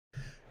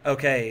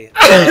Okay.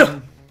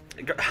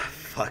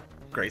 Fuck.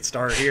 Great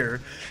start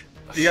here.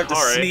 You have to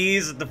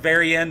sneeze at the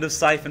very end of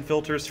Syphon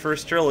Filter's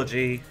first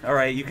trilogy. All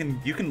right, you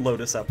can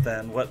load us up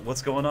then.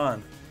 What's going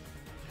on?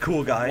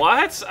 Cool guy.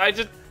 What?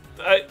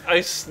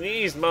 I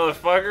sneezed,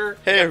 motherfucker.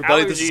 Hey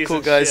everybody, this is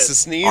Cool Guys to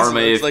Sneeze.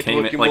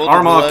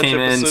 Armav came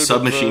in,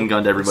 submachine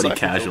gunned everybody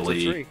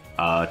casually.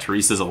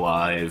 Teresa's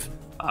alive.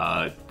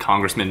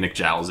 Congressman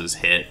McJowls is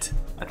hit.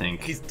 I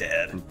think he's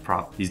dead.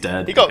 He's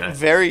dead. He got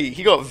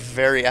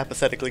very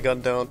apathetically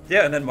gunned down.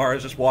 Yeah, and then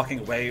Mara's just walking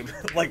away,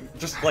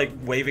 just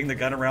waving the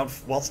gun around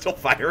while still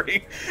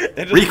firing.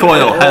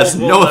 Recoil has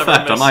no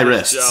effect on my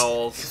wrists.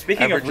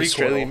 Speaking of recoil,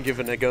 Australian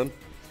given a gun.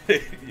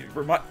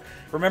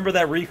 Remember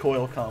that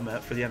recoil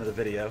comment for the end of the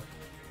video.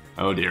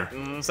 Oh dear.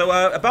 So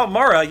about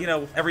Mara, you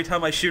know, every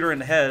time I shoot her in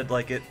the head,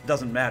 like it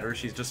doesn't matter.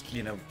 She's just,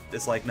 you know,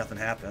 it's like nothing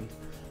happened.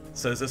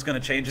 So is this going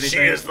to change anything?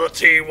 She is the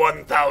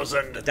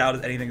T-1000. I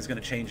doubt anything's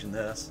going to change in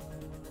this.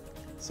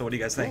 So what do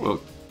you guys think? Well,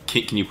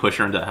 can you push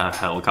her into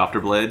helicopter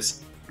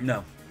blades?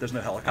 No, there's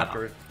no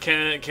helicopter.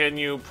 Can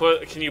you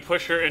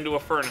push her into a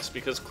furnace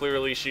because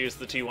clearly she is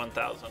the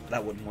T-1000?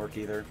 That wouldn't work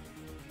either.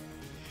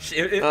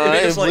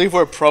 I believe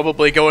we're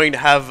probably going to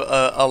have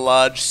a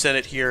large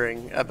Senate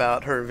hearing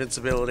about her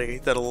invincibility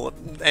that'll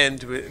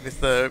end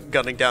with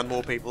gunning down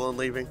more people and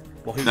leaving.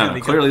 Well, no,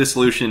 clearly the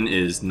solution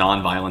is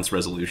non-violence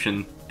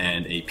resolution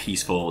and a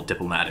peaceful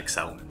diplomatic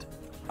settlement.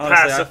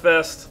 Honestly,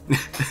 pacifist.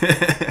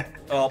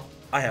 Well,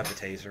 I have the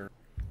taser.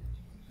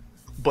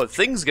 But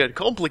things get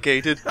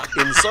complicated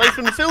in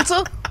Syphon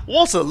Filter?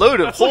 What a load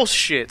of horse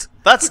shit.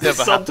 That's never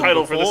happened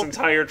Subtitle before. for this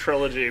entire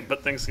trilogy,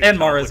 but things get And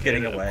Mara's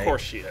getting complicated. away. Of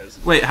course she is.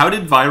 Wait, how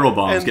did viral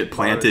bombs get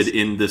planted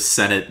in the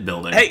Senate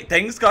building? Hey,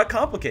 things got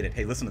complicated.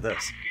 Hey, listen to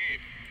this.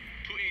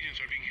 2 agents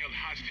are being held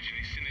hostage in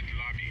the Senate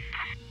lobby.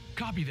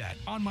 Copy that.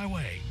 On my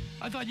way.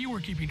 I thought you were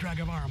keeping track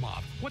of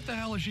Armov. What the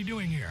hell is she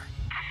doing here?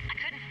 I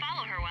couldn't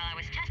follow her while I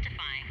was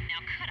testifying.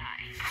 Now could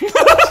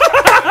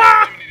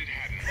I?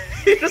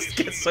 He just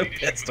gets so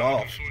pissed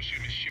off.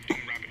 Consortium is shifting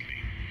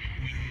rapidly.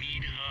 We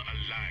need her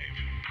alive.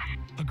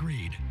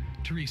 Agreed.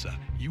 Teresa,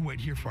 you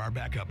wait here for our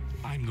backup.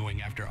 I'm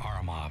going after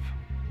Armov.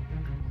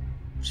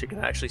 She can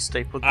actually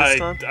stay put this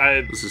time?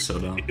 This is so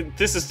dumb.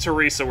 This is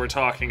Teresa we're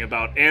talking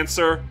about.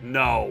 Answer,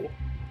 no.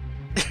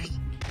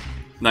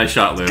 Nice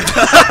shot, Luke.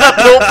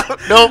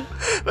 Nope.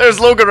 There's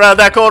Logan around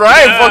that corner.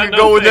 I ain't fucking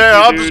going there.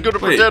 I'm just gonna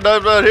Wait. pretend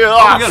I'm not here. Oh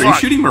my god, are you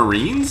shooting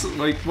Marines?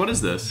 Like, what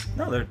is this?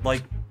 No, they're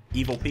like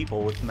evil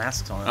people with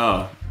masks on.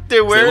 Oh.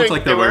 They're wearing, they look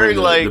like they're wearing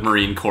like the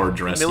Marine Corps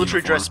dress.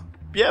 military uniform. dress.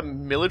 Yeah,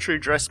 military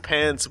dress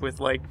pants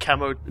with like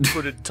camo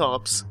hooded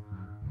tops.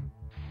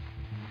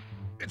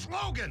 It's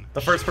Logan.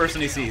 The first person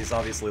he sees,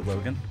 obviously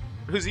Logan.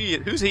 Who's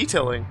he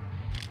telling?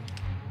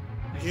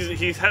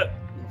 He's had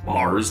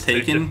Mars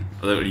taken?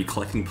 Are you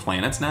collecting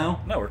planets now?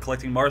 No, we're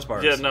collecting Mars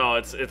bars. Yeah, no,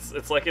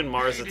 it's like in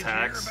Mars Hey,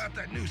 Attacks. Did you hear about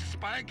that new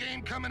spy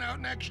game coming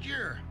out next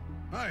year?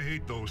 I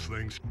hate those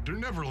things. They're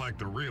never like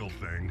the real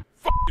thing.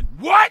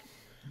 What?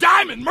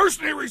 Diamond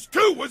Mercenaries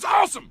 2 was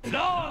awesome! Logan!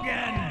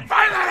 Find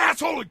that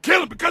asshole and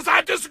kill him because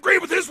I disagree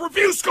with his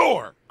review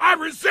score! I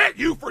resent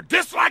you for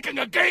disliking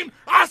a game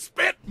I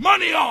spent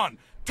money on!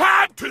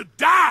 Time to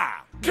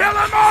die! Kill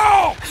them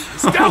all!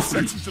 The stealth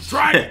sections of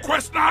Triangle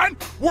Quest 9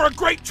 were a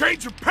great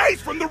change of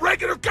pace from the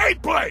regular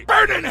gameplay!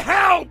 Burn in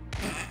hell!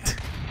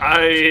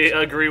 I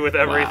agree with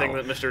everything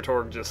that Mr.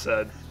 Torg just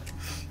said.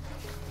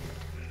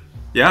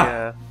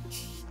 Yeah.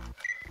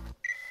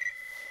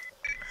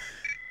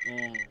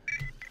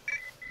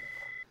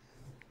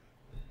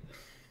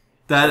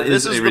 That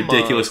is a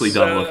ridiculously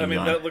dumb looking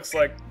gun. That looks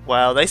like...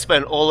 Wow, they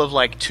spent all of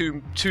like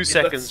two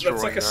seconds That's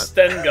drawing like a that.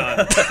 Sten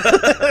gun.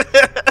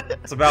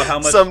 It's about how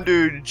much... Some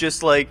dude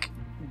just like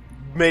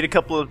made a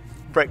couple of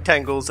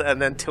rectangles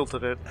and then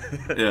tilted it.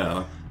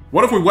 Yeah.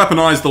 What if we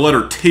weaponized the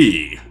letter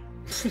T?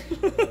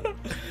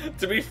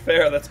 To be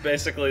fair, that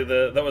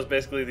was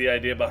basically the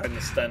idea behind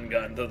the Sten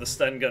gun, though the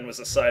Sten gun was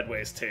a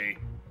sideways T.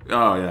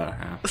 Oh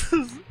yeah.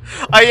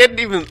 I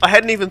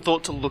hadn't even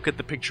thought to look at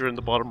the picture in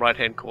the bottom right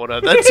hand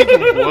corner. That's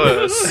even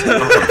worse.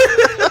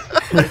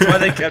 That's why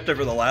they kept it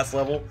for the last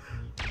level.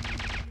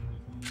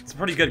 It's a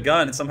pretty good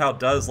gun. It somehow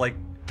does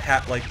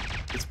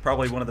it's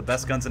probably one of the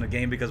best guns in the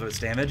game because of its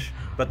damage.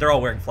 But they're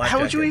all wearing flak How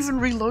would you jackets. even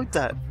reload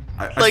that?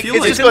 I feel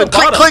it's like just going in the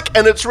click, bottom. click,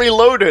 and it's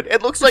reloaded.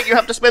 It looks like you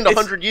have to spend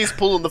 100 years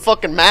pulling the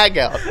fucking mag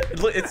out.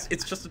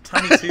 It's just a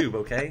tiny tube,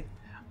 okay?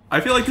 I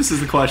feel like this is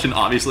the question.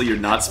 Obviously, you're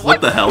not. What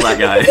the hell, that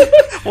guy?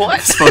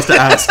 What? Supposed to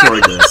ask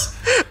during this.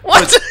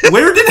 What? But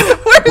where did he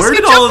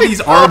all of jumping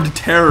these from? armed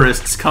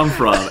terrarists come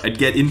from and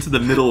get into the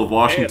middle of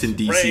Washington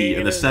D.C.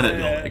 in the Senate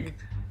building?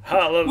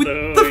 Hallelujah.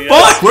 What the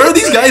fuck? Where are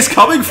these guys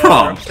coming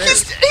from? He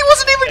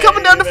wasn't even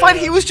coming down to fight.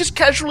 He was just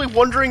casually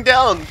wandering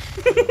down.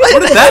 Where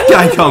did that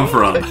guy come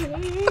from?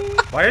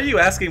 Why are you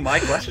asking my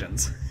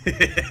questions? Look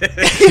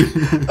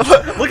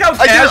how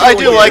casual I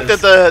do he like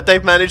is. that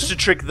they've managed to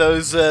trick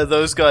those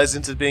guys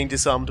into being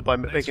disarmed by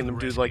making them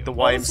do like the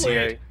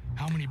YMCA.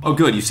 Oh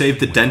good, you saved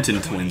the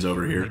Denton twins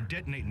over here.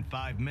 Detonate in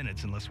 5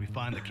 minutes unless we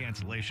find the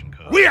cancellation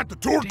code. We at the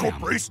Tour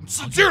Corporation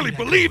sincerely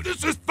believe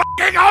this is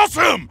fucking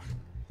awesome!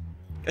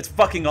 It's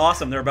fucking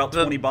awesome. There are about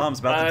 20 bombs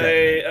about to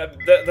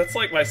detonate. That's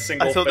like my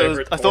single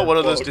favorite. I thought one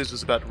of those dudes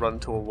was about to run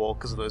into a wall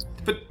because of those.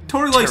 But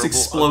Tor likes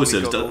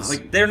explosives.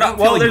 Like, they're not.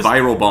 Well, like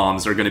viral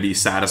bombs are going to be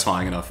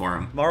satisfying enough for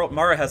him.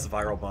 Mara has the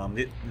viral bomb.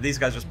 These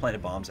guys just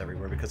planted bombs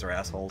everywhere because they're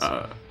assholes.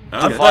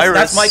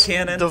 That's my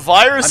canon. The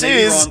virus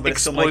is wrong,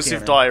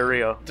 explosive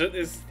diarrhea.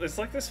 Is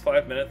like this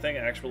 5-minute thing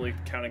actually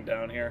counting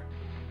down here?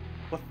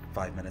 What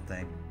 5-minute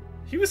thing?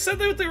 He was said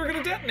that they were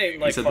going to detonate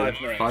in like 5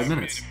 minutes. 5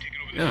 minutes.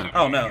 Yeah.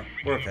 Oh no,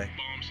 we're okay.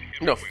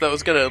 No, that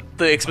was gonna.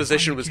 The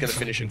exposition was gonna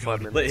finish in 5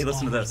 minutes. Hey,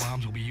 listen to this.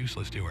 Bombs will be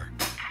useless to her.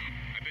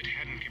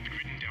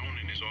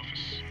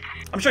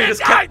 I'm sure he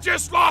just I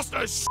just lost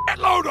a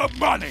shitload of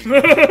money.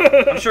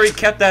 I'm sure he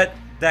kept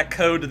that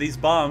code to these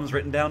bombs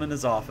written down in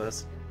his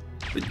office.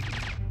 But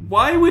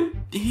why would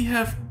he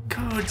have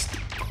codes?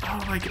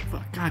 Oh my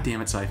god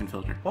damn it, Syphon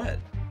Filter. What?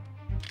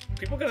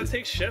 People gotta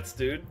take shits,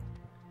 dude.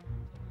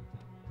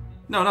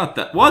 No, not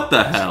that. What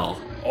the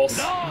hell?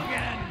 Also.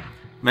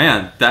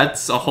 Man,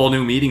 that's a whole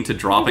new meaning to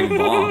dropping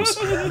bombs.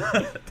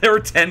 There were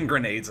 10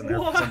 grenades in there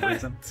for some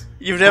reason.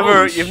 You've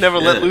never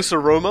let loose a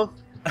Roma?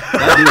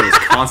 That dude is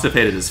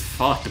constipated as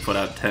fuck to put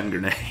out 10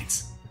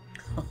 grenades.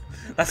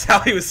 That's how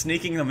he was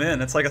sneaking them in.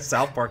 It's like a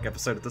South Park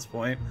episode at this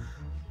point.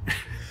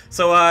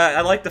 So I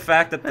like the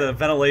fact that the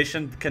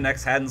ventilation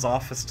connects Haddon's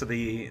office to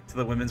the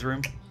women's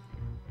room.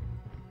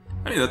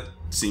 I mean, that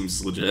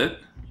seems legit.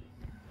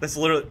 That's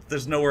literally,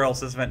 there's nowhere else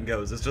this vent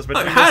goes. It's just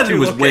between those Haddon two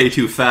was locations. way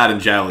too fat and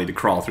jowly to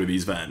crawl through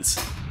these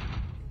vents.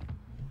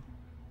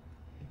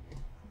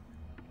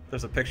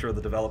 There's a picture of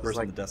the developers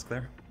on the desk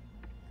there.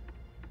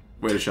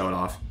 Way to show it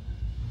off.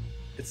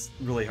 It's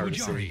really hard to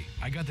see.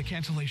 I got the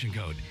cancellation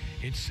code.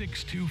 It's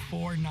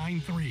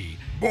 62493.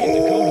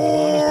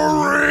 Boring!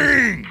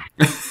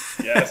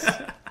 Yes.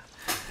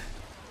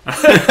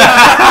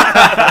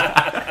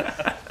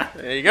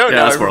 There you go,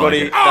 now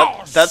everybody.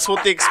 That's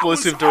what the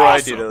explosive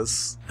diarrhea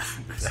does.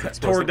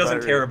 Tor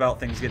doesn't care about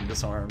things getting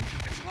disarmed.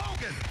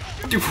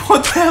 Dude,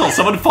 what the hell?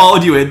 Someone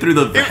followed you in through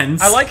the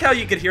vents? I like how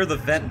you could hear the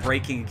vent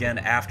breaking again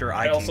after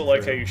I came also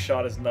like through. how you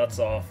shot his nuts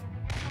off.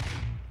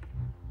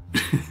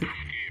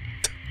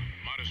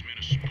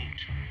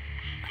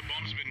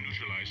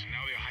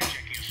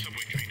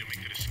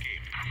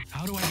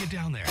 How do I get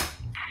down there?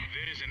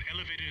 There is an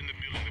elevator in the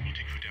building that will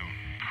take you down.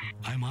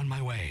 I'm on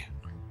my way.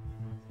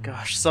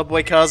 Gosh,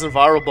 subway cars and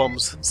viral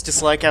bombs. It's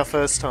just like our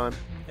first time.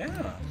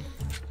 Yeah.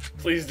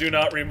 Please do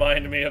not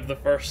remind me of the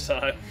first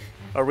time.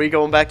 Are we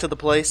going back to the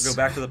place? Go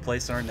back to the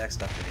place in our next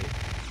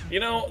update. You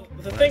know,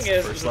 the thing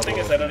is,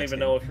 I don't even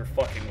know if you're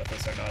fucking with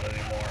us or not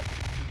anymore.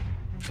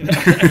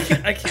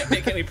 I can't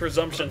make any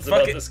presumptions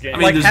about this game. I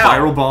mean, there's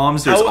viral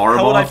bombs, there's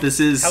R-Bomb. This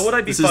is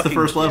the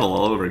first level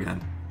all over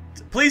again.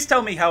 Please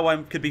tell me how I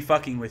could be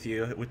fucking with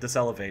you with this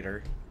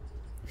elevator.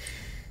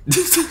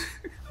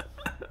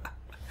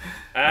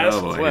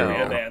 Asked,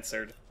 and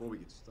answered. Before we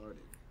get started,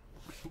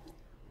 does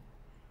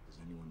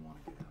anyone want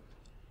to get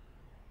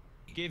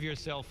out? Give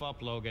yourself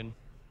up, Logan.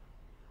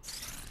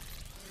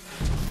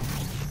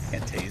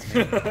 Can't tase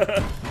me.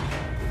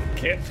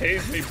 Can't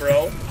tase me,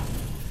 bro.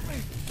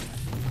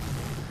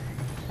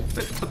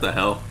 What the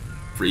hell?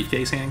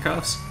 Briefcase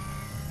handcuffs?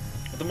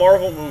 The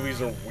Marvel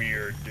movies are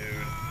weird, dude.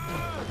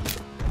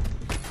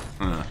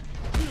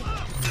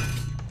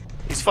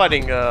 He's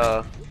fighting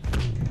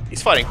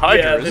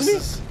Hydra, isn't he?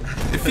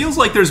 It feels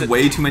like there's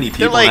way too many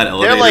people in that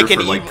elevator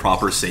for like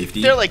proper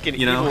safety. They're like an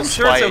I'm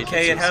sure it's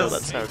okay. It has. So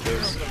that's how it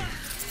goes.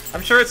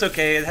 I'm sure it's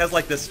okay. It has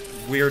like this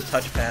weird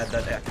touchpad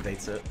that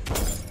activates it.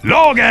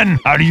 Logan,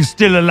 are you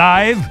still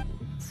alive?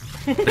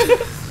 Could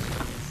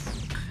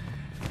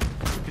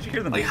you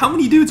hear them? Like, how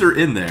many dudes are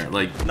in there?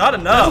 Like, not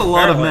enough. That's a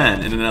lot of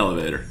men in an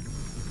elevator.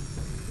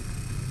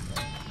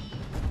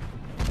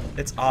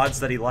 It's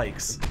odds that he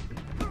likes.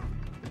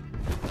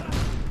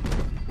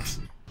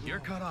 You're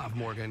cut off,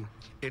 Morgan.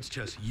 It's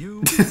just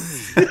you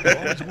and me.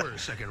 Always were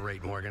second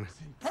rate, Morgan.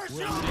 We'll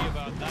see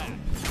about that.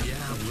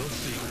 Yeah, we'll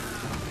see.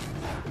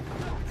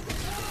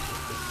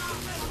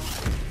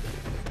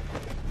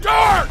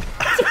 Dark!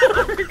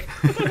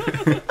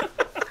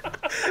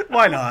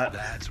 Why not?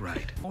 That's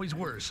right. Always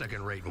were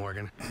second rate,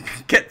 Morgan.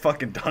 Get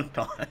fucking dunked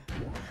on.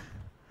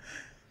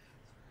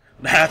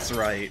 That's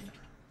right.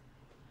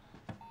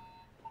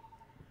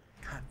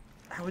 God,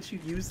 how would you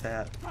use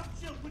that?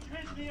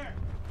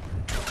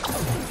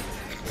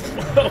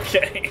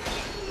 Okay.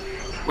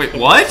 Wait,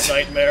 what?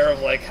 Nightmare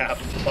of like half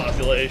the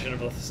population of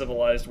the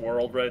civilized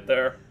world right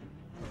there.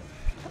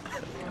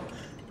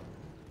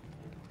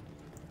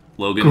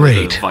 Logan with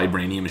a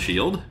vibranium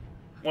shield?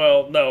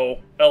 Well, no.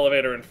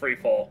 Elevator and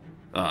freefall.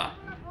 Ah.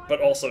 But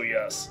also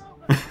yes.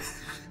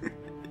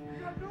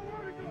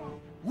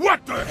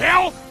 What the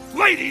hell?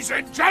 Ladies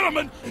and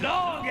gentlemen,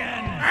 Logan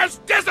has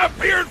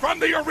disappeared from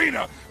the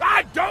arena.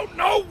 I don't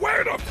know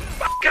where to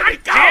fucking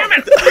go. Damn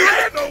it!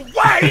 Either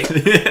way,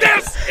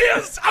 this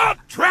is a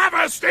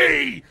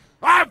travesty.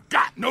 I've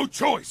got no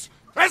choice.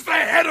 As the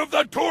head of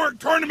the Torg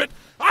tournament,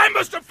 I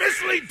must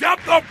officially dub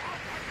the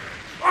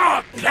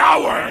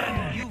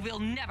coward. You will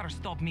never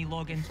stop me,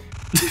 Logan.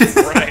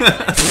 Right.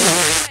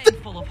 I'm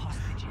full of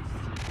hostages.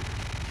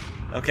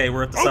 Okay,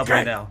 we're at the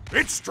subway now.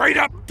 It's straight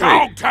up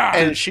dog time.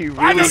 And she really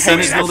I know hates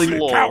that's the a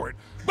floor. coward,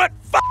 but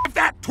f if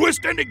that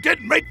twist ending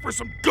didn't make for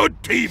some good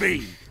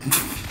TV.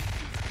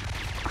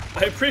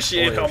 I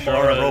appreciate Boy, how sure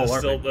Mara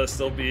roll, is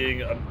still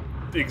being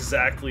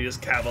exactly as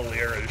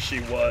cavalier as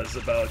she was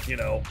about, you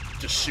know,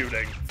 just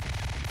shooting.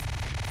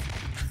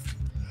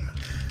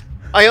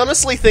 I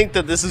honestly think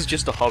that this is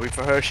just a hobby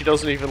for her. She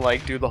doesn't even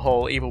like do the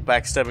whole evil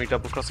backstabbing,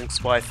 double-crossing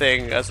spy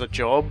thing as a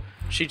job.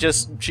 She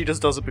just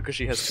does it because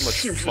she has too much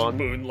She just fun.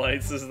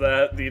 moonlights. Is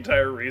that the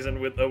entire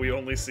reason that we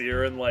only see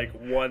her in like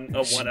one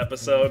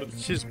episode?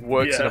 She just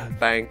works in a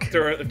bank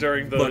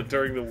during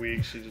the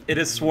week. She just... It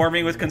is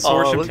swarming with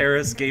Consortium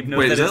terrorists. Gabe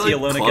knows that is he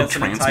alone against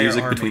an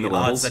entire army of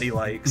odds that he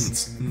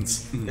likes.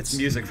 It's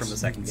music from the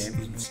second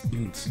game.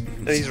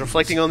 And he's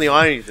reflecting on the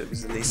irony that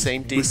was in these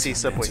same DC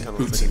subway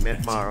tunnels that he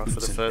met Mara for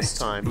the first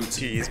time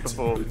 2 years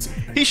before.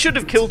 He should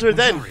have killed her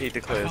then, he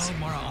declares.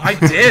 I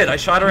did. I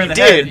shot her in the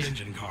did.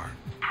 head.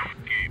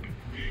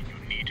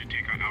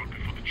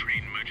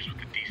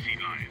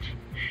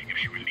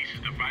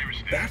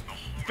 That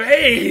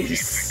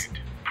face!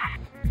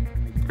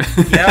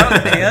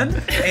 Yeah, and?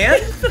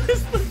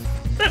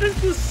 That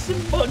is the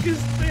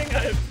smuggest thing I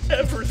have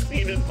ever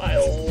seen in my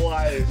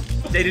life.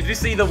 Hey, did you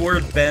see the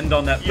word bend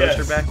on that poster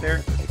Yes. back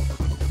there?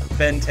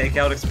 Bend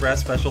Takeout Express,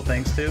 special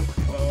thanks to.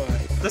 Oh,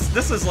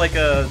 This is like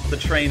the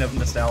train of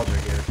nostalgia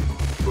here.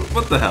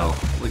 What the hell?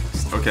 Like,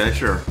 okay,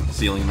 sure.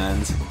 Ceiling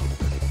men's.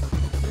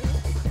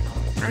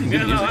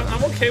 yeah, no,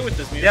 I'm okay with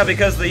this music. Yeah,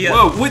 because the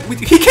Whoa!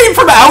 He came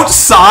from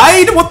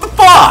outside. What the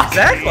fuck?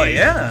 Exactly.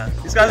 Yeah.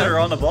 These guys are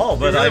on the ball,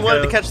 but He really I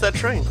wanted to catch that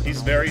train.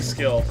 He's very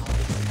skilled.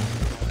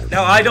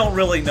 Now I don't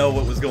really know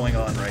what was going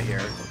on right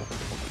here.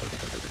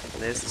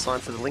 There's the sign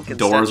for the Lincoln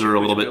Doors statue, are a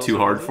little which bit we too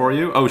also hard know. for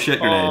you. Oh shit!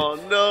 Grenade. Oh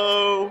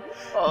no!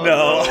 Oh,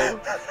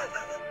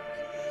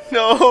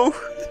 No.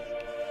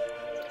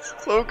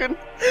 no! Logan.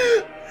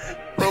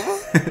 Robo?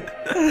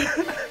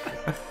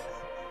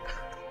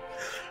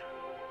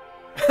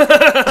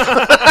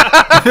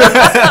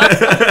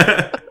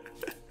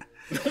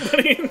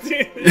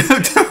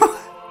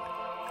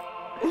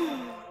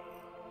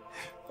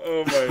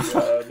 Oh my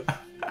god.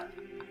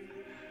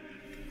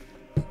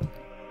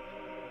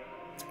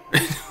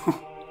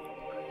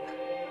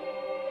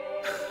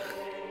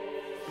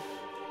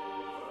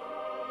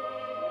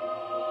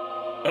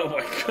 Oh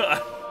my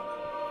god.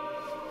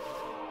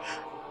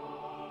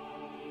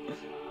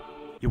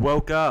 You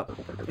woke up.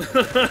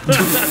 What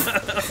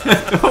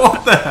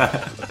the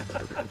heck?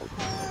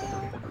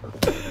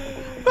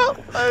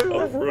 A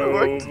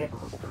robe.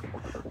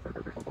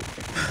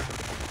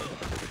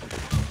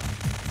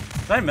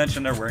 Did I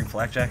mention they're wearing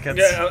flak jackets?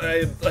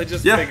 Yeah, I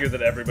just Yeah. figured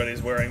that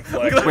everybody's wearing Look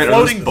flag. at Wait, the are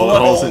those floating bullet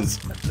holes in?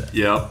 buttholes.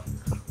 Yep.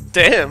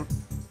 Damn!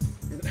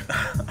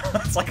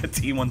 It's like a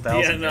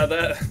T-1000. Yeah, no,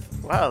 that.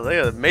 Wow, they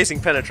have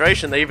amazing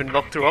penetration. They even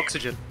knock through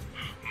oxygen.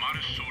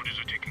 Mara's soldiers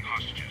are taking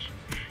hostages.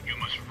 You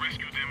must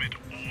rescue them at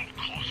all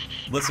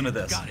costs. Listen to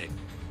this. Got it.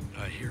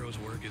 A hero's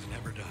work is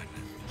never done.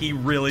 He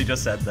really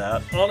just said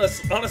that.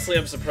 Honestly,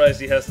 I'm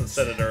surprised he hasn't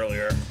said it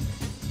earlier.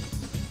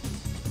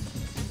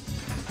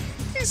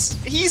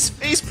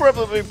 He's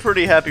probably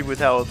pretty happy with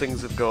how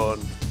things have gone.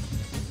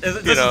 This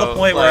is the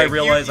point where I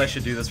realized I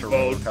should do this for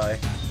Vote. Robokai.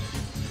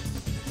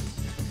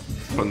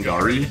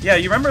 Hungary. Yeah,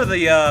 you remember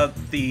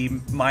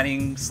the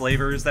mining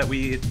slavers that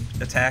we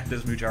attacked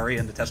as Mujari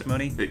in the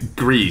testimony?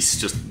 Greece.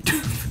 Just.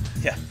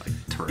 Yeah.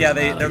 turn Yeah,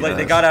 them out, I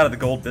they guess. got out of the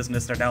gold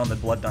business. They're now in the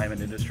blood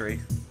diamond industry.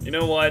 You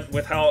know what?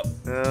 With how.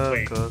 Oh,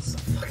 Wait. of course.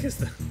 What the fuck is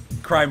that?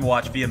 Crime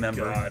Watch, be a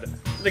member. God.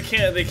 They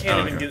can't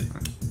even Okay. get.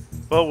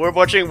 Well, we're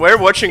watching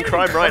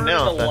crime right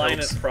now. if that Align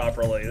helps. it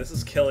properly. This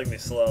is killing me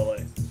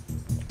slowly.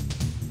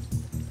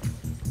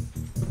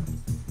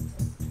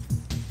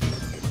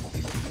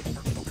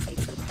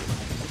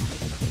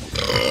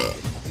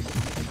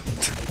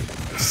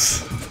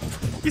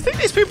 You think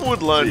these people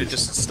would learn to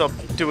just stop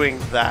doing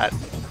that?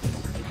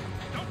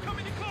 Don't come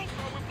any closer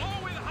or we'll blow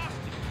away the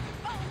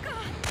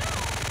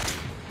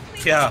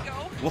hostage. Yeah,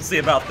 we'll see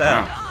about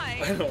that.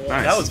 I don't want.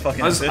 Nice. That was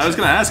fucking I was efficient.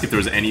 gonna ask if there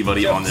was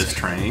anybody on this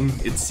train.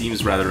 It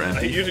seems rather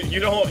empty. You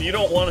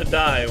don't want to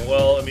die.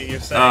 Well, I mean, you're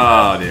saying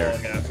Oh, that dear.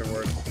 long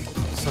afterward.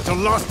 Such a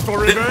lust for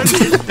revenge.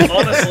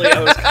 Honestly,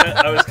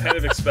 I was kind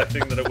of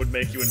expecting that it would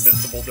make you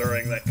invincible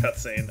during that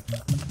cutscene.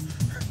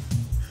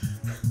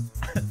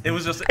 It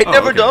was just. It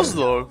never okay. does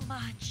though.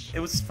 It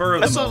was spur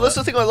of the That's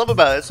the thing I love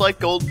about it. It's like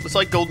Golden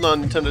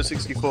on Nintendo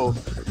 64,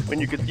 when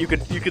you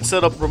could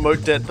set up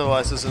remote debt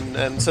devices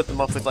and set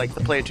them up with like the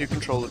Player 2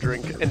 controller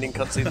during ending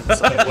cutscenes and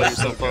stuff to blow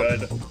yourself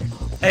Good. up.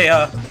 Hey,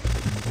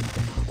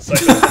 It's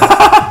like, it's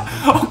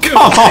Oh come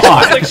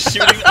on! like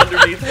shooting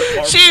underneath her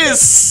arm.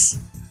 Jeez!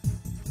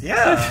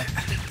 yeah.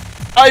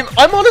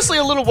 I'm honestly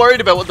a little worried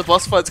about what the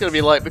boss fight's gonna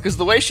be like, because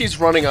the way she's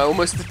running, I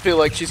almost feel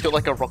like she's got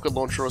like a rocket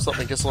launcher or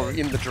something just sort of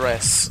in the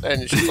dress,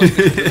 and she's like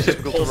it's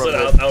difficult to Pulls run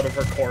it with. out of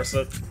her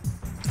corset.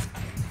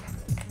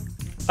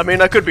 I mean,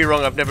 I could be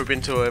wrong. I've never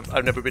been to a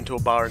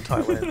bar in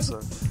Thailand.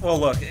 So. Well,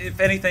 look, if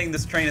anything,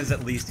 this train is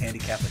at least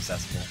handicap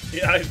accessible.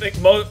 Yeah, I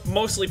think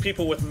mostly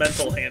people with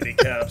mental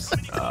handicaps.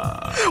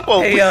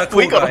 Well, hey,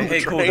 cool got guy. Hey,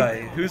 cool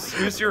guy.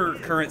 Who's your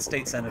current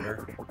state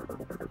senator?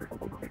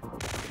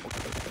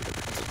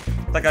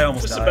 That guy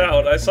almost Just died.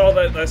 about. I saw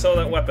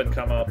that weapon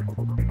come up.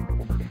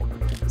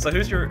 So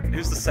who's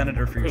the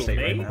senator for your state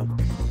me? right now?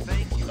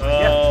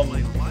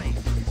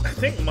 I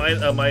think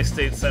my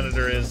state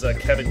senator is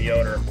Kevin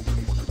Yoder.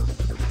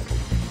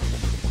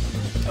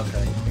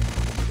 Okay.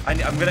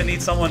 I'm gonna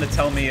need someone to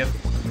tell me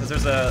because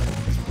there's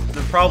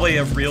probably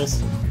a real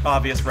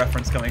obvious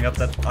reference coming up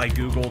that I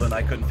googled and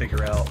I couldn't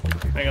figure out.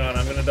 Hang on,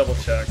 I'm gonna double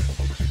check.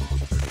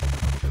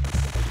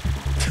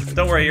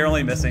 Don't worry, you're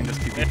only missing just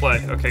people.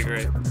 Play. Okay,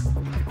 great.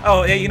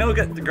 Oh, yeah, you know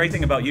the great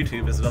thing about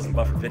YouTube is it doesn't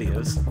buffer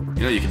videos.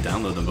 You know, you can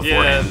download them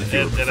beforehand.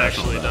 Yeah, it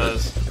actually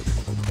does.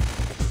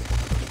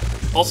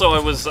 Also, I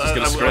was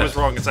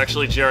wrong. It's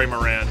actually Jerry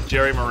Moran.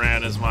 Jerry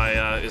Moran is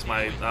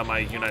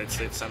my United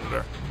States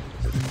senator.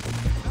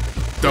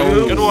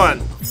 Oops. Good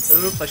one.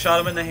 Oops, I shot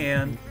him in the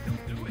hand.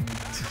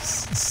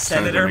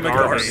 Senator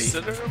McGarvey.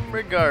 Senator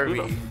McGarvey.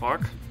 Who the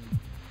fuck?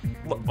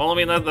 Well, I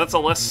mean that's a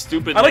less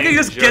stupid. I like name he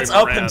just than Jerry gets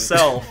up Moran.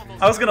 himself.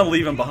 I was gonna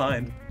leave him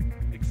behind.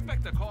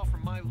 Expect a call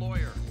from my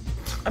lawyer.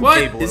 I'm What?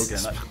 Gabe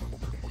Logan.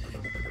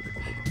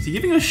 Is he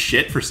giving a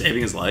shit for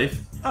saving his life?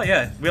 Oh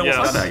yeah, we almost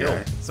got that that guy.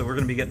 guy. So we're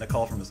gonna be getting a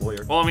call from his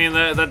lawyer. Well, I mean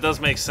that does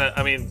make sense.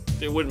 I mean,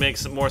 it would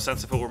make more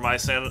sense if it were my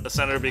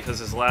senator because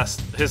his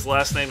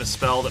last name is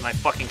spelled, and I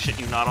fucking shit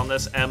you not on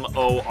this,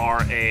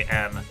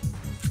 Moran.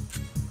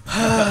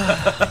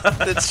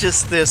 That's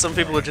just there. Some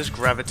people would just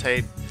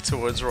gravitate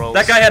towards roles.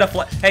 That guy had a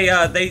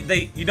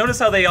hey, you notice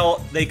how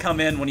they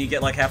come in when you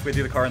get like halfway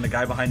through the car and the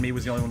guy behind me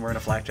was the only one wearing a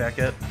flak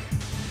jacket?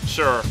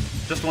 Sure.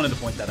 Just wanted to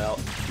point that out.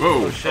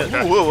 Whoa. Oh shit.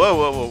 Okay.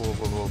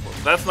 Whoa.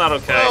 That's not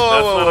okay. That's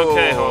not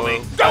okay,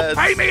 homie. Don't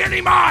pay me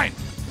any mind!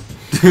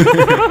 Okay,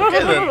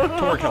 then.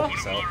 Torque help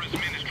us out.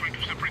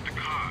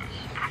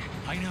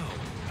 I know.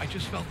 I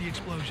just felt the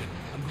explosion.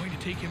 I'm going to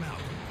take him out.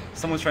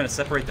 Someone's trying to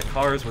separate the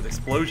cars with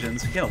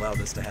explosions. We can't allow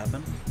this to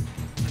happen.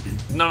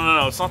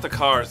 No. It's not the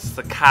cars. It's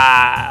the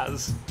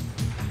cars.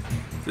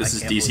 This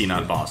is DC,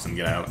 not Boston.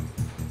 Get out.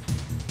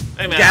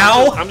 Hey man,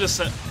 Gal? I'm just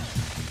saying.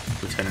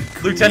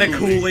 Lieutenant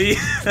Cooley.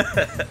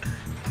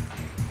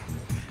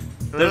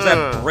 There's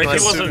that brick.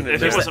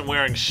 If he wasn't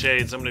wearing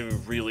shades, I'm gonna be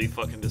really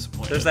fucking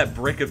disappointed. There's that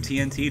brick of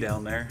TNT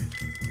down there.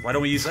 Why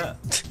don't we use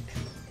that?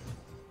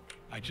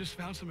 I just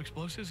found some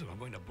explosives and I'm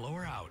going to blow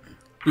her out.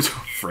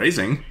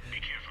 Phrasing.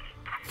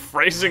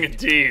 Phrasing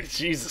indeed.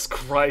 Jesus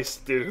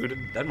Christ, dude.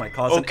 That might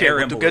cause an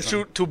air to get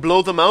you to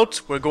blow them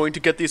out, we're going to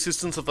get the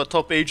assistance of a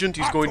top agent.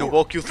 He's going to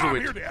walk you through I'm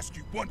it. here to ask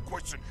you one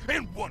question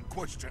and one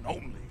question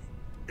only.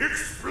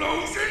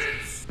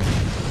 Explosions?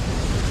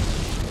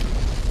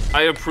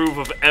 I approve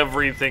of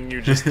everything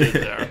you just did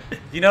there.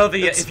 You know,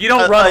 if you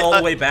don't run all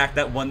the way back,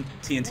 that one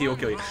TNT will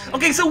kill you.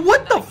 Okay, so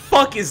what the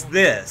fuck is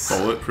this?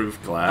 Bulletproof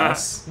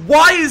glass.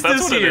 Why is That's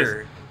this what it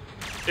here?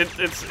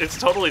 It's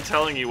totally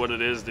telling you what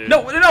it is, dude.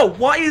 No,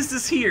 why is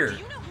this here?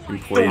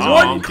 Employees The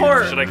only one do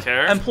car. not- Should I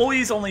care?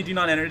 Employees only do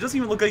not enter. It doesn't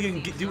even look like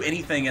you can do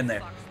anything in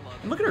there.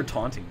 And look at her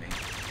taunting me.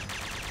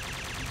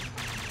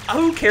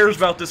 Who cares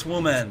about this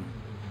woman?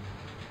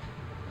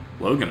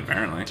 Logan,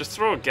 apparently. Just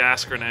throw a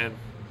gas grenade.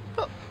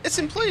 Well, it's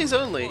employees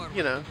only,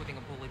 you know.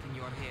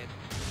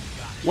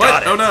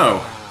 What? Oh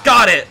no.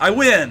 Got it! I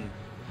win!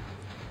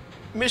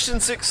 Mission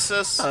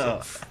success.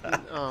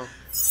 Oh.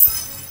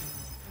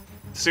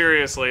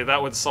 Seriously,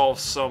 that would solve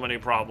so many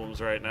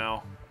problems right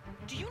now.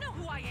 Do you know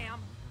who I am?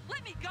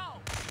 Let me go.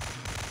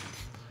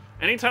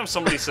 Anytime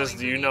somebody says,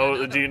 "Do you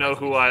know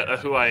who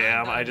I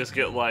am?" I just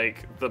get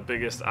like the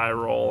biggest eye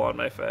roll on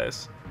my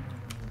face.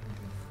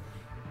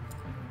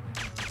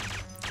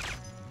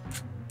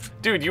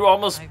 Dude, you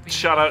almost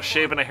shot out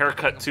shaving a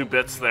haircut 2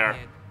 bits there.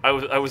 I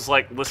was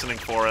like listening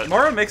for it.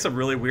 Mara makes a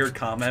really weird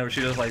comment where she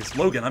just like,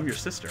 Logan, I'm your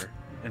sister.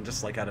 And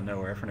just like out of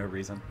nowhere for no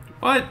reason.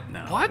 What?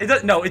 No. What?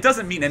 It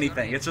doesn't mean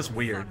anything. It's just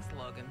weird.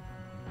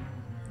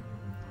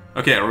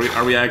 Okay,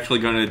 are we actually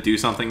going to do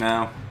something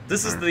now?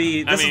 This is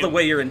the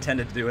way you're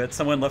intended to do it.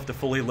 Someone left a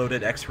fully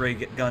loaded X-ray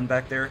gun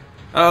back there.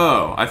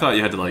 Oh, I thought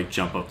you had to like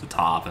jump up the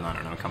top and I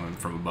don't know, come in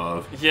from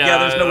above. Yeah,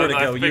 there's nowhere to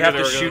I go. You figured have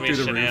there to were gonna shoot be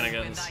through the roof.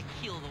 shenanigans.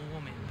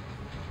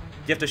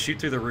 You have to shoot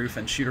through the roof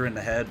and shoot her in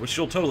the head, which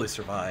she'll totally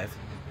survive.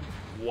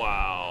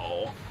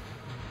 Wow.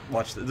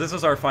 Watch this. This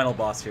is our final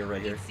boss here,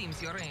 right here.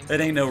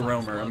 It ain't no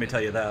roamer, let me tell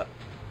you that.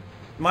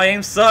 My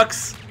aim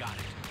sucks.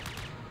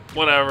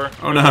 Whatever.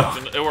 Oh no.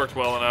 It worked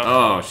well enough.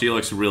 Oh, she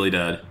looks really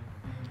dead.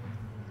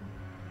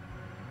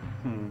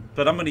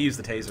 But I'm gonna use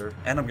the taser,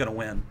 and I'm gonna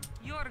win.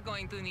 You're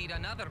going to need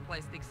another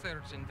plastic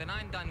surgeon when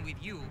I'm done with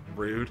you.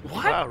 Rude.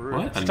 What? Wow, rude.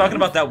 What? She's talking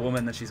about that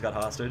woman that she's got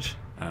hostage.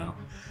 Oh.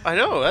 I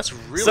know, that's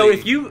really. So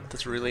if you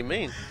that's really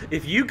mean.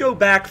 If you go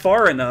back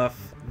far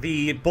enough,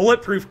 the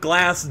bulletproof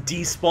glass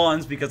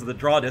despawns because of the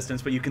draw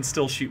distance, but you can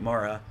still shoot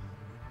Mara.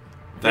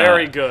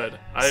 Very good.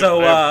 I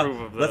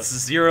approve of this. Let's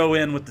zero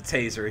in with the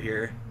taser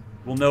here.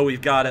 We'll know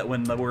we've got it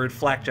when the word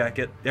flak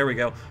jacket. There we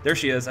go. There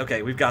she is.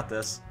 Okay, we've got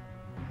this.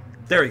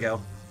 There we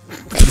go.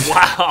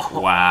 Wow.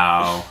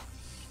 Wow.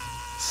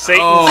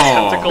 Satan's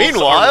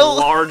tentacles are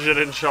large and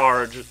in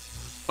charge.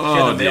 Oh,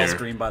 she had the mail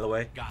screen, by the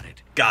way. Got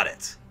it. Got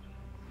it.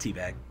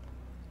 Teabag.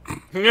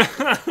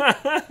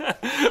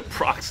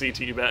 Proxy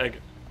teabag.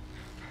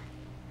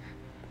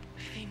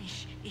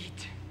 Finish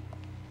it.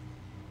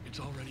 It's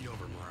already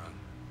over, Mara.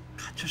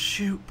 God, just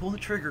shoot. Pull the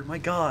trigger. My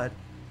God.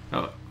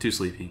 Oh, too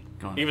sleepy.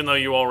 Go on. Even though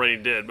you already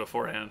did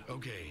beforehand.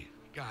 Okay,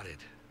 got it.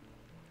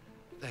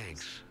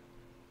 Thanks.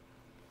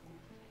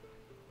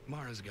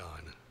 Mara's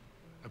gone.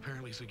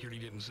 Apparently security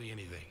didn't see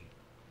anything.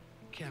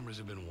 Cameras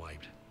have been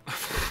wiped.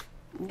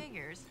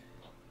 Figures.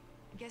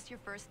 Guess your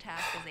first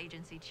task as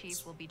agency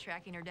chief will be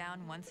tracking her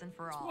down once and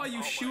for all. Why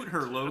you shoot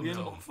her, Logan?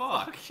 No.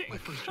 Fuck. My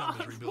first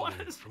job is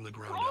rebuilding from the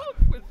ground up.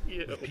 With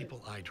you? With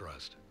people I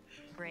trust.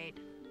 Great.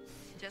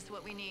 Just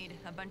what we need.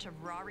 A bunch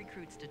of raw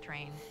recruits to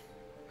train.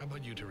 How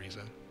about you,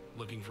 Teresa?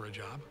 Looking for a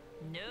job?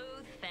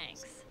 No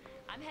thanks.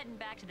 I'm heading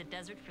back to the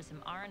desert for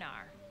some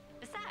R&R.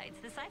 Besides,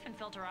 the Syphon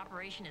Filter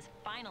operation is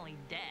finally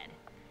dead.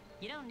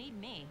 You don't need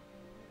me.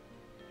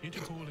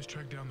 Interpol has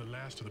tracked down the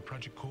last of the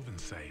Project Coven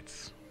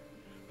sites.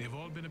 They've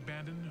all been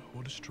abandoned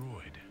or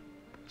destroyed.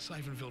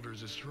 Syphon Filter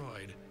is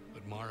destroyed,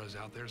 but Mara's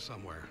out there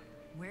somewhere.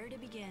 Where to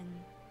begin?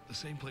 The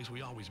same place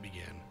we always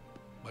begin,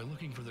 by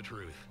looking for the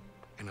truth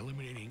and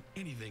eliminating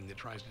anything that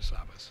tries to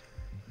stop us.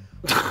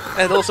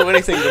 And also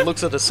anything that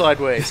looks at us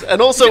sideways.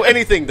 And also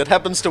anything that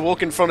happens to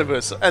walk in front of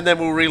us, and then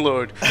we'll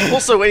reload.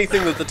 Also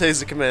anything that the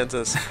taser commands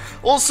us.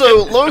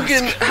 Also,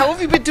 Logan, how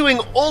have you been doing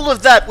all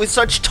of that with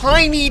such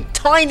tiny,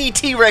 tiny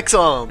T-Rex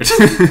arms?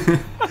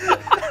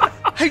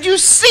 Did you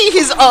see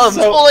his arms?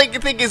 All I can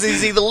think is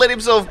he's either let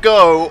himself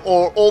go,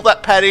 or all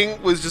that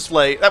padding was just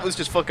like, that was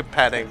just fucking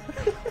padding.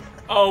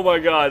 Oh my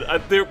God,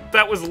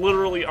 that was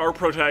literally our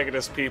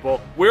protagonist, people.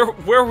 Where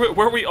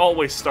we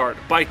always start,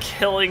 by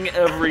killing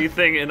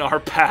everything in our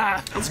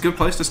path. That's a good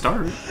place to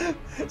start.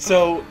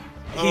 So,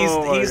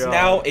 he's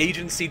now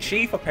agency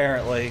chief,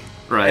 apparently.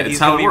 Right, it's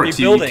how it works.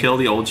 You kill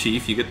the old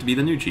chief, you get to be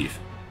the new chief.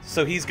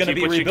 So he's going to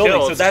be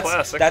rebuilding.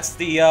 So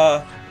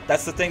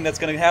that's the thing that's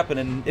going to happen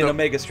in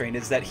Omega Strain,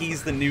 is that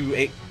he's the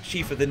new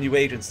chief of the new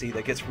agency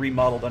that gets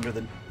remodeled under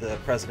the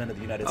president of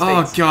the United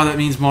States. Oh God, that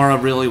means Mara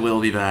really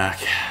will be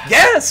back.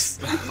 Yes!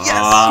 Yes, she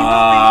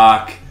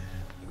will be.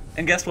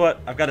 And guess what?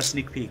 I've got a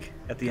sneak peek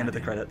at the end of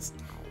the credits.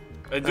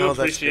 I do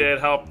appreciate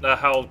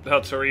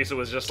how Teresa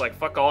was just like,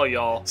 fuck all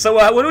y'all. So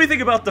what do we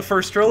think about the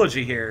first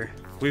trilogy here?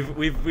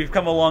 We've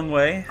come a long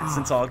way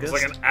since August.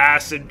 It's like an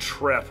acid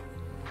trip.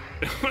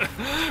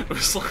 It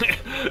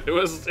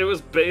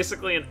was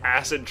basically an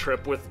acid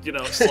trip with, you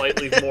know,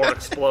 slightly more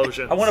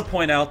explosions. I want to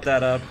point out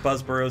that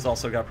Buzz Burrows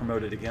also got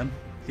promoted again.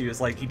 He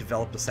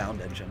developed a sound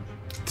engine.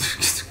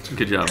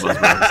 Good job, Buzz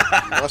Burrows.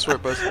 That's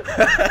right, Buzz.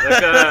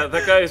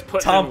 That guy is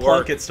putting Tom in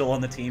work. Plunkett's still on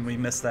the team. We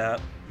missed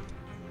that.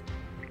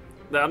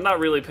 I'm not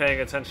really paying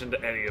attention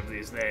to any of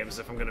these names,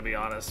 if I'm going to be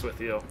honest with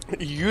you.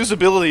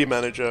 Usability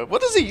manager. What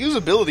does a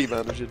usability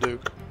manager do?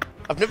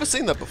 I've never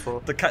seen that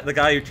before. The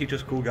guy who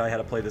teaches Cool Guy how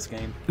to play this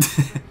game.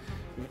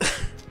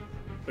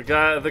 the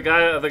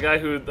guy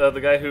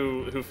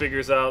who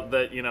figures out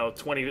that, you know,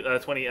 20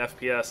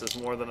 FPS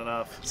is more than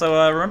enough.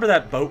 So remember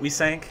that boat we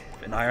sank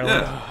in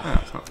Ireland?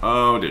 Yeah.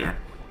 Oh dear.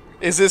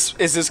 Is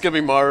this gonna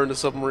be Mara in a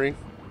submarine?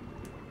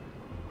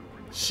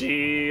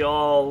 She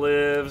all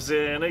lives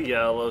in a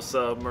yellow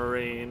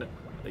submarine.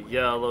 A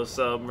yellow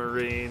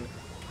submarine.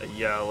 A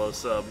yellow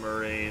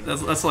submarine.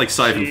 That's like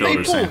Syphon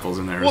Filter samples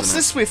in there. What's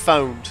this we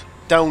found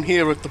down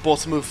here at the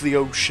bottom of the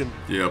ocean?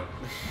 Yep.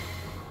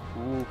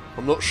 Ooh,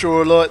 I'm not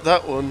sure I like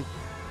that one.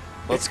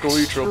 Let's go,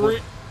 you trouble.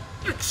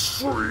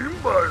 Extreme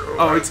bio.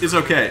 Oh, it's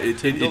okay.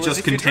 It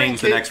just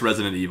contains the next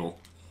Resident Evil.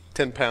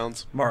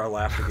 £10. Mara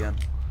laughed again.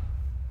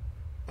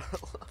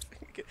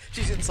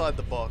 She's inside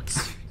the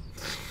box.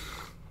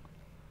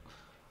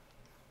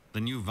 The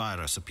new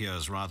virus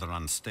appears rather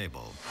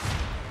unstable.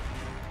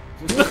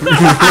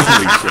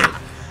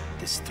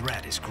 This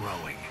threat is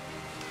growing.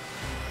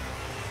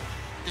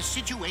 The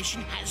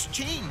situation has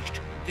changed.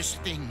 This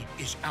thing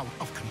is out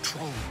of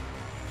control.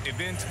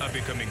 Events are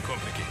becoming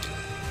complicated.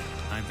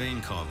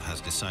 Ivankov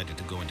has decided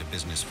to go into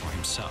business for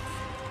himself.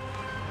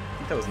 I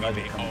think that was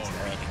Nigel Cummings'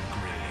 dad.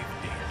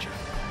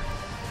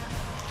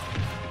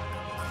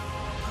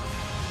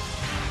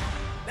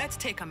 Let's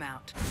take him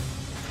out.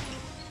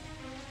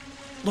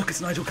 Look,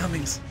 it's Nigel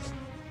Cummings.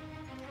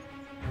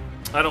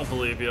 I don't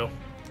believe you.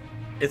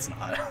 It's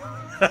not.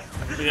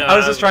 Yeah, I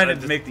was just trying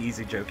to make the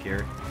easy joke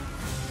here.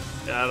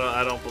 Yeah,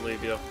 I don't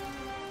believe you.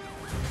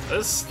 That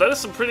is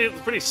some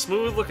pretty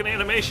smooth looking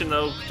animation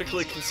though,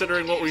 particularly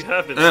considering what we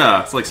have been seeing.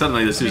 Yeah, it's like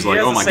suddenly this dude's like,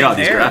 oh my god,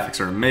 these graphics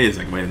are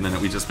amazing. Wait a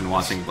minute, we've just been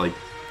watching like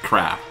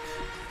crap.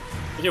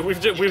 Yeah, we've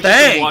just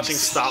been watching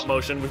stop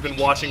motion. We've been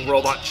watching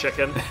Robot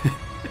Chicken.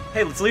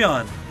 Hey, it's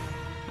Leon.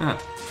 Yeah.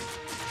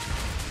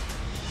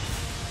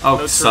 Oh,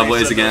 No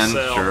Subways Teresa, again?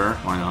 no Cell. Sure,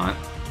 why not?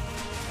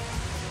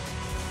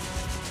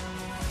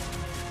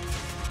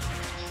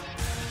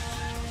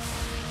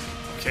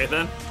 Okay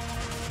then.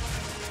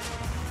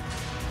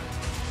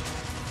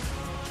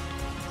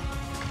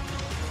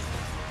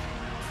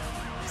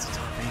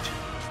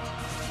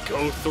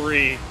 Go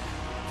 3.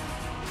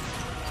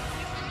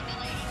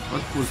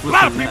 What was A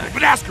lot of people have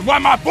been asking why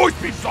my voice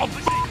beeps all the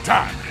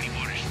time.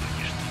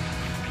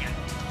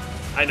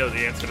 I know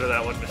the answer to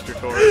that one, Mr.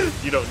 Tor.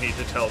 You don't need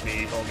to tell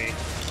me, homie.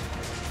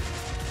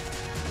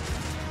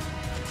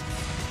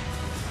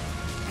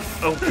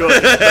 Oh,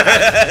 good.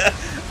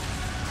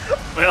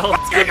 Well,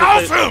 it's good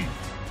that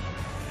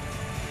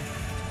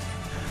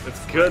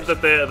it's good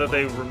that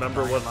they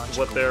remember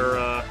what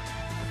their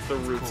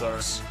roots are.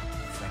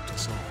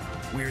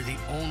 We're the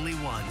only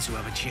ones who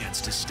have a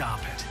chance to stop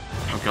it.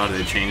 Oh god,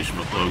 they changed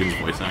Logan's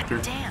voice actor?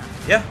 Damn.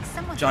 Yeah.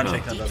 Someone John did a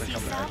Jacob doesn't deep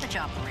come sea back. salvage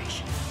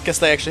operation. Guess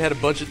they actually had a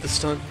budget this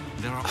time.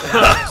 There are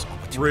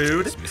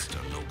Rude. Mr.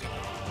 Logan.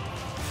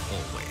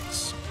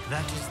 Always.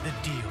 That is the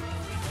deal.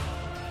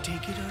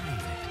 Take it or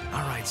leave it.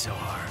 All right,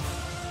 Zohar.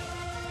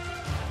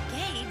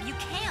 Gabe, you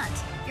can't.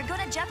 You're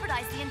going to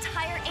jeopardize the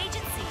entire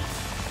agency.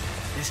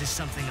 This is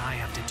something I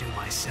have to do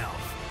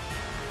myself.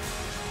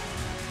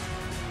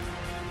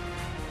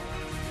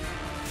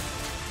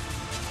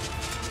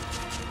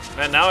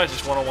 Man, now I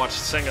just want to watch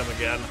Singham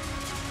again.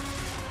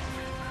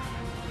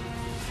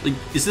 Like,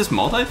 is this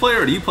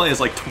multiplayer, or do you play as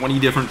like 20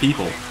 different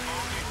people?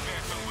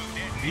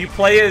 You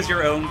play as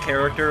your own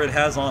character. It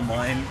has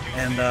online,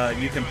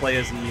 and you can play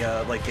as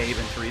the like Gabe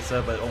and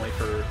Teresa, but only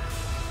for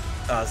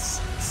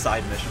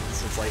side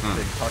missions. It's like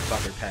they talk about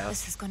their past.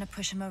 This is going to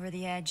push him over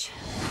the edge.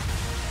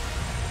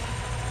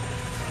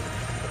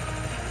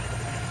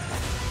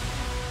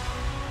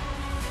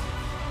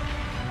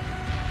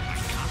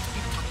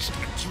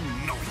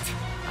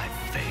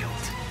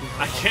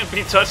 I can't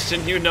be touched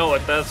and you know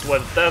it. That's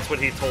what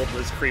he told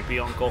his creepy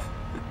uncle.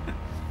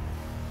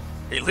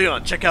 Hey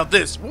Leon, check out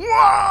this. Whoa!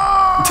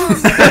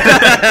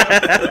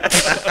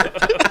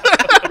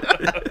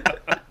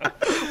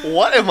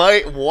 What am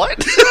I? What?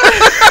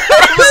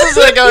 This is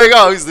like going,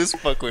 oh, who's this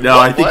fucking? No,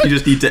 I think you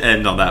just need to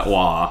end on that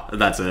wah.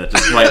 That's it.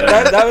 Just right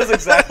there. that was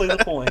exactly the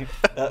point.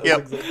 Yeah,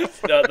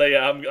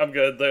 I'm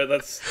good there.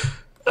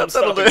 I'm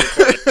stopping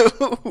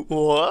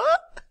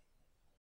What?